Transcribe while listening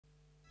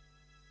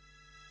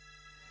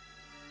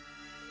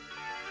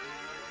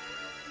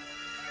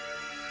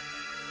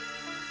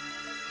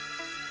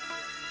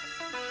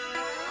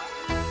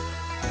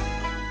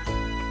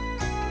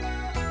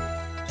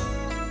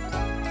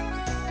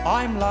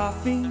I'm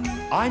laughing,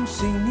 I'm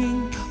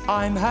singing,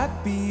 I'm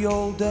happy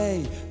all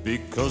day,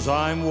 because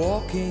I'm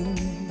walking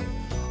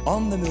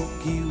on the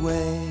Milky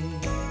Way.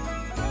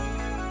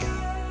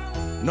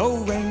 No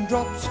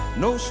raindrops,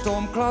 no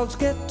storm clouds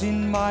get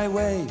in my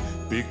way,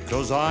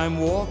 because I'm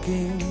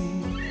walking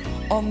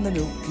on the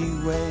Milky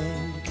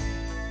Way.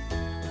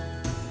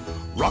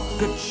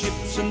 Rocket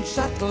ships and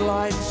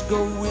satellites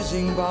go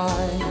whizzing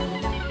by.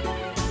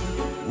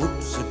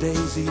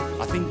 Whoops-a-daisy,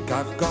 I think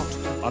I've got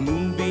a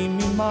moonbeam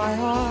in my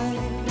eye.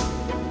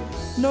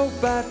 No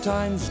bad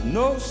times,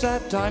 no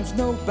sad times,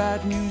 no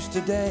bad news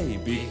today,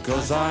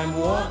 because I'm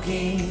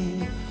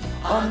walking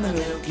on the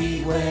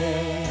Milky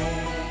Way.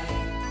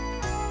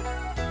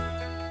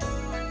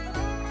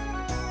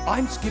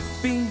 I'm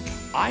skipping,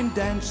 I'm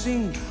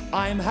dancing,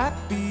 I'm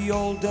happy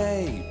all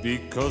day,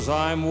 because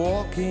I'm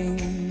walking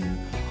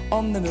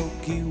on the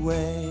Milky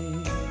Way.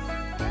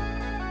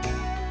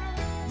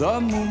 The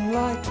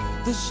moonlight,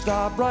 the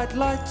star bright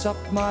lights up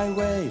my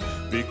way,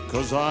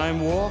 because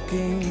I'm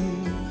walking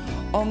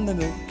on the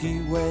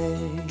Milky Way.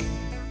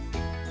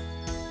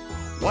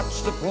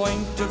 What's the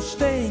point of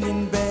staying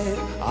in bed?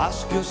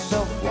 Ask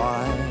yourself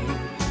why.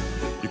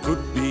 You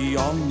could be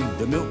on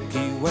the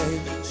Milky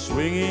Way,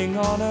 swinging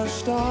on a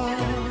star.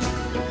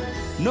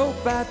 No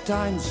bad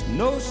times,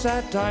 no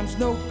sad times,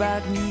 no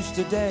bad news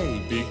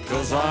today,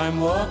 because I'm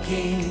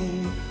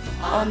walking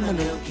on the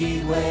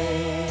Milky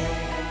Way.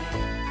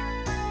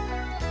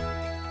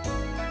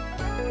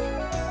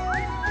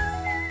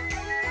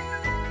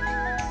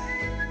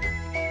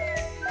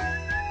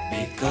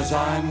 Because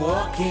I'm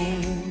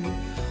walking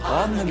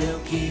on the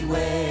Milky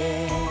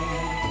Way.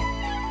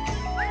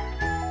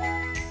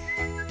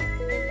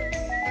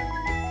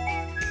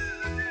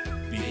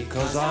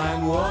 Because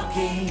I'm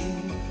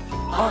walking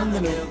on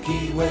the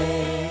Milky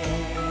Way.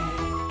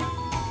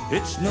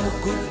 It's no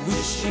good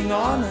wishing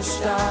on a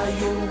star,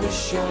 you'll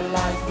wish your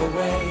life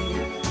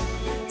away.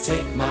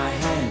 Take my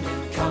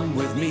hand, come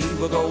with me,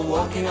 we'll go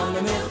walking on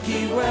the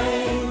Milky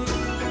Way.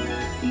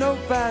 No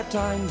bad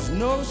times,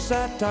 no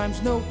sad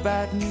times, no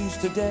bad news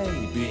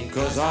today,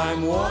 because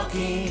I'm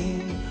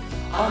walking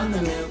on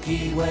the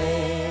Milky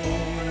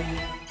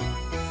Way.